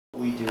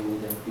we do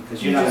with them,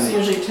 because You you're not just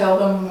gonna. usually tell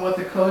them what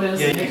the code is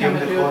Yeah, and you they give come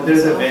them and the do it code, they're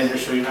the themselves? vendor,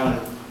 so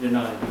you're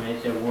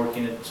not, they're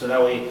working it, so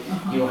that way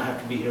you don't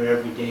have to be here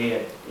every day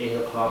at 8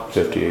 o'clock. or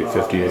 58, 7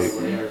 o'clock,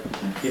 58. whatever.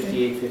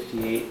 58,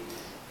 58,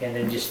 and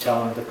then just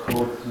tell them the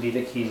code, leave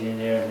the keys in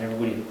there, and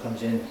everybody who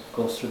comes in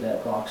goes through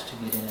that box to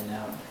get in and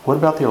out. What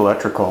about the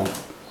electrical?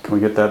 Can we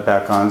get that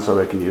back on so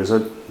they can use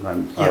it? I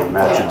Yeah,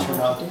 imagine.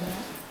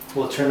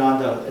 We'll turn on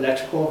the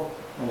electrical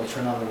and we'll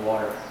turn on the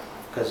water,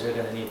 because they're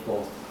gonna need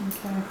both.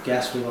 Okay,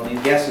 Gas we don't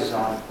need, gas is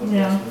on, but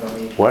Yeah. gas we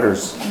don't need.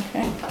 Water's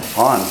okay.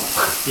 on.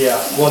 Yeah,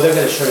 well, they're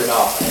gonna shut it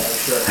off, I'm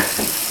sure.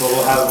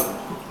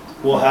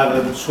 But we'll have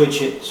them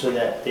switch it so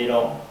that they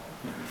don't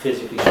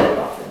physically shut it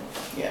off.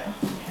 Yeah,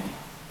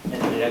 okay.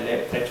 And then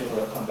the electrical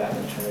will come back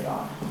and turn it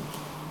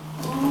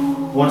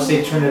on. Once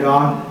they turn it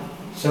on,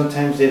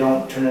 sometimes they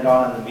don't turn it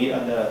on the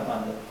on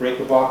the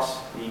breaker box.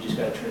 You just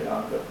gotta turn it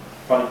on, but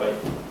probably by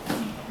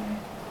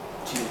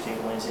Tuesday,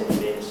 Wednesday, the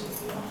latest.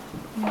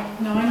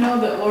 Now, I know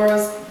that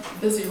Laura's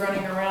busy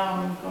running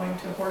around going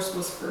to Horse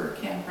Whisperer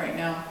camp right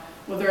now.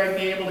 Whether I'd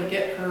be able to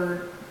get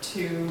her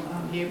to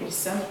be able to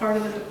send part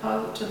of the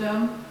deposit to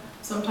them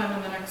sometime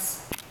in the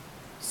next,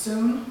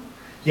 soon,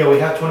 Yeah, we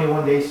have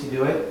 21 days to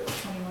do it.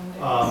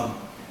 21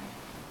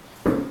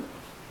 days.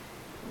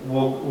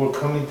 We're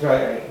coming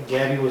through,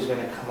 Gabby was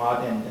gonna come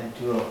out and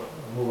do a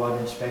move-out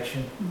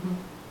inspection.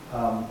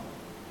 Mhm.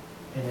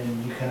 And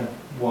then you kind of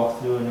walk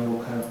through and then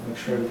we'll kind of make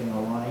sure everything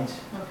aligns.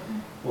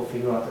 Okay, We'll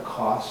figure out the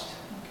cost.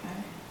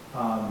 okay.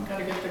 Um,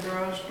 Gotta get the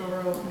garage door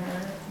opener,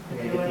 Yeah,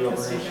 the get the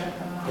electricity openers. back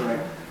on.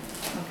 Correct.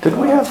 Okay. Did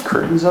we have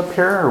curtains up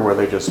here or were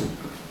they just,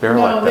 they're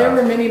No, like they were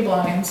that? mini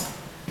blinds.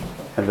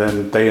 And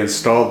then they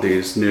installed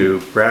these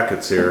new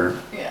brackets here.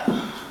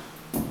 Yeah.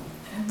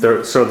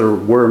 So there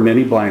were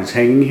mini blinds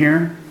hanging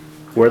here?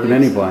 Where are the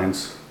mini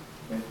blinds?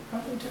 They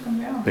probably took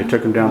them down. They huh?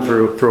 took them down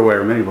through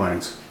where mini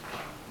blinds?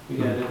 We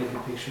gotta look at the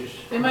pictures.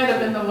 They might have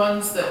been the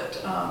ones that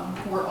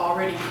were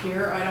already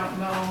here. I don't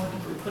know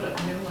if we put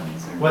up new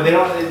ones or. Well, they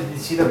don't, you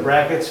see the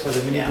brackets for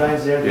the mini Yeah.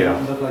 blinds there? They Yeah.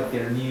 don't look like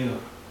they're new.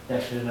 They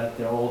actually look like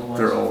they're old ones.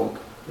 They're old.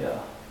 Yeah.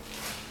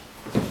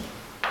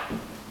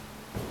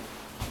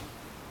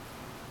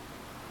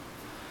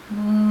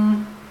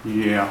 Mm,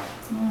 Yeah.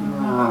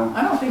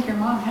 I don't think your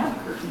mom had a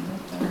curtain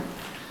up there.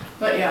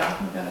 But yeah,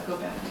 we gotta go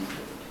back and look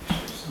at the